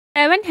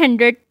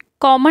100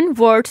 common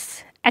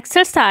words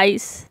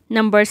exercise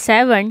number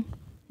 7.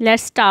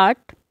 Let's start.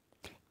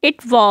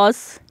 It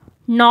was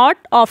not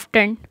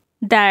often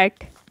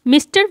that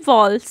Mr.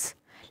 Walls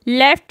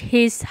left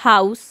his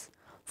house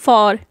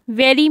for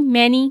very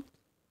many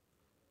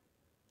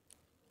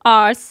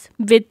hours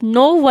with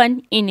no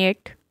one in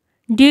it.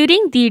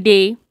 During the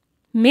day,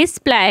 Miss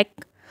Black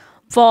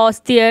was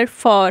there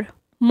for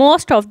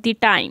most of the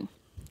time.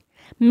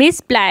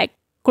 Miss Black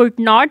could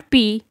not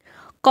be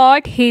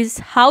called his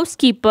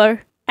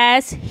housekeeper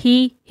as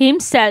he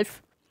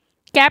himself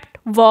kept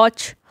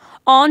watch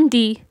on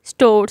the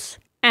stores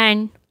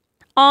and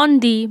on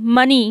the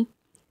money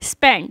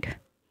spent.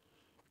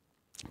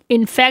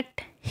 In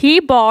fact, he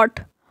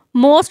bought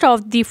most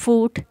of the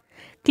food,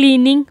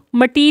 cleaning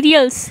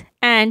materials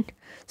and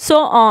so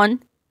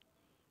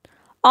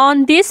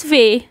on this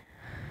way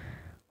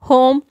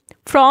home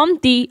from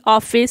the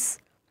office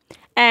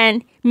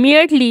and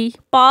merely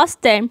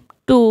passed them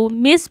to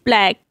Miss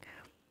Black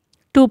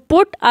to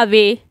put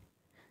away.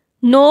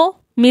 No,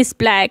 Miss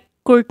Black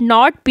could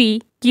not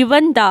be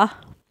given the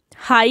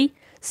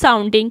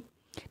high-sounding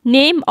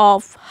name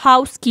of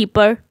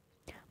housekeeper,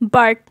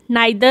 but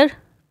neither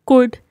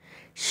could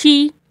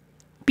she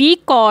be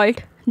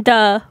called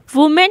the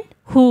woman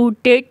who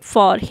did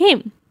for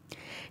him.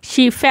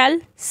 She fell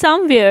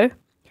somewhere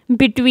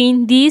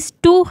between these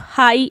two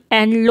high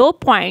and low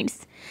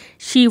points.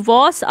 She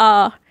was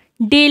a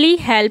daily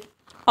help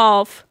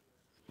of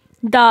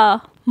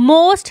the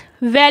most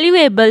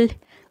valuable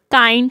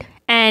kind,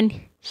 and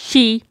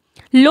she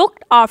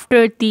looked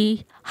after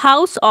the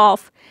house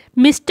of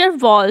Mr.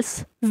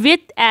 Walls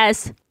with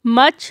as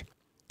much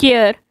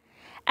care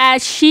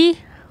as she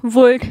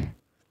would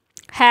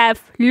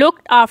have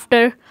looked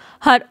after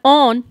her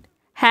own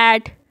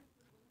had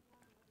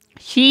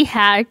she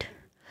had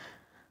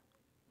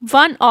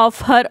one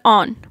of her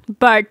own.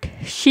 But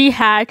she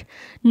had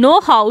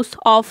no house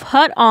of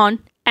her own,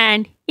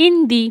 and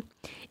in the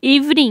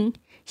evening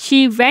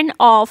she went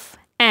off,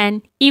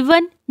 and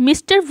even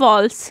Mr.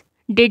 Walls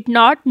did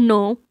not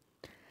know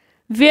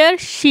where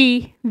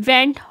she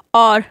went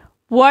or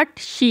what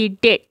she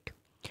did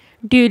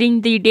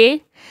during the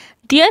day.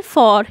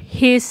 Therefore,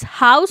 his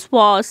house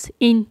was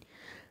in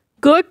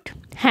good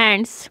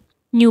hands.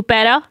 New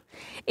para.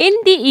 In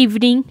the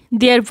evening,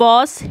 there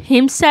was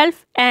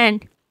himself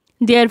and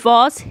there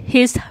was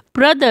his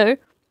brother.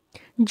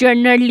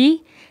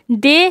 Generally,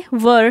 they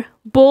were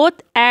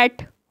both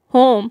at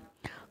home,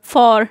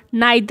 for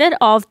neither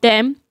of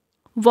them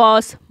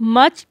was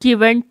much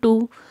given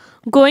to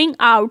going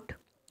out.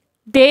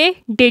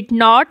 They did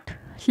not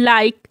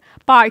like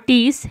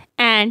parties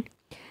and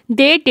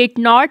they did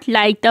not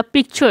like the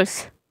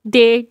pictures.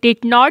 They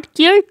did not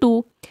care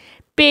to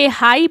pay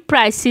high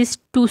prices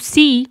to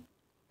see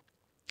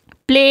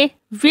play,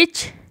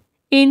 which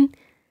in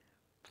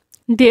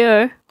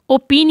their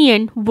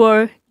opinion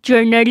were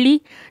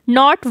generally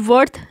not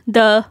worth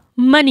the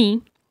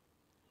money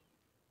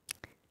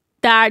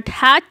that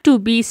had to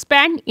be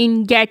spent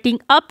in getting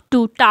up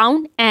to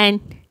town and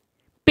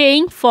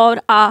paying for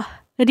a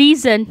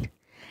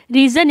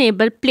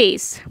reasonable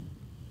place.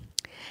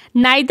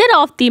 Neither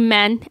of the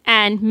men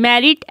and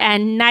married,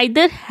 and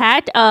neither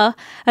had a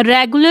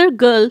regular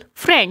girl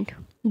friend.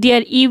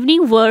 Their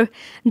evenings were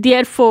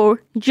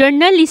therefore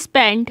generally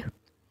spent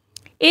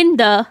in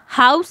the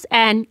house,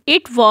 and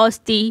it was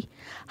the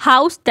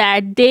house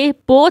that they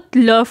both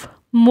loved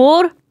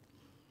more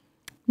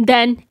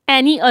than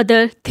any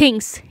other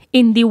things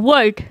in the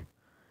world.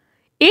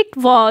 It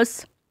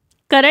was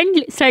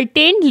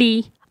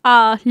certainly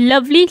a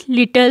lovely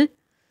little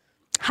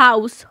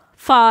house,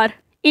 far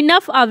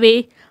enough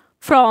away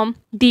from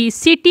the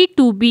city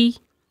to be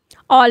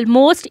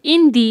almost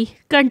in the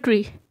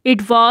country.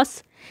 It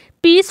was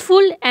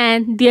peaceful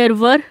and there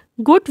were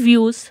good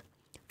views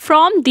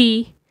from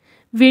the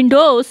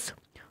windows.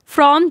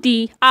 From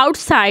the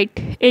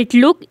outside, it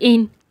looked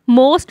in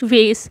most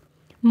ways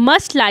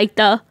much like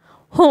the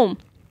home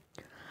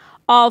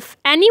of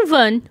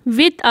anyone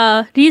with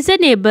a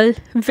reasonable,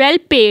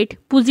 well-paid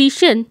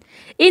position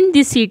in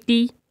the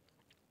city.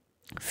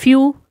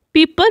 Few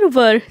people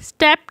were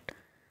stepped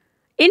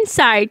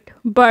inside,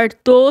 but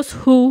those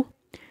who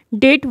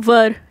did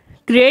were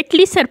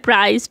greatly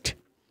surprised,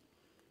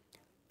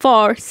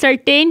 for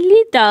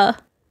certainly the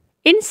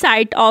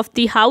inside of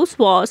the house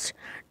was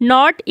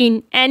not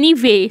in any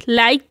way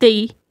like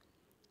the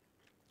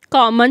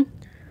common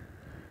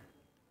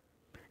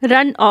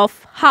run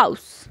of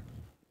house.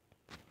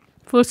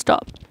 Full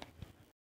stop.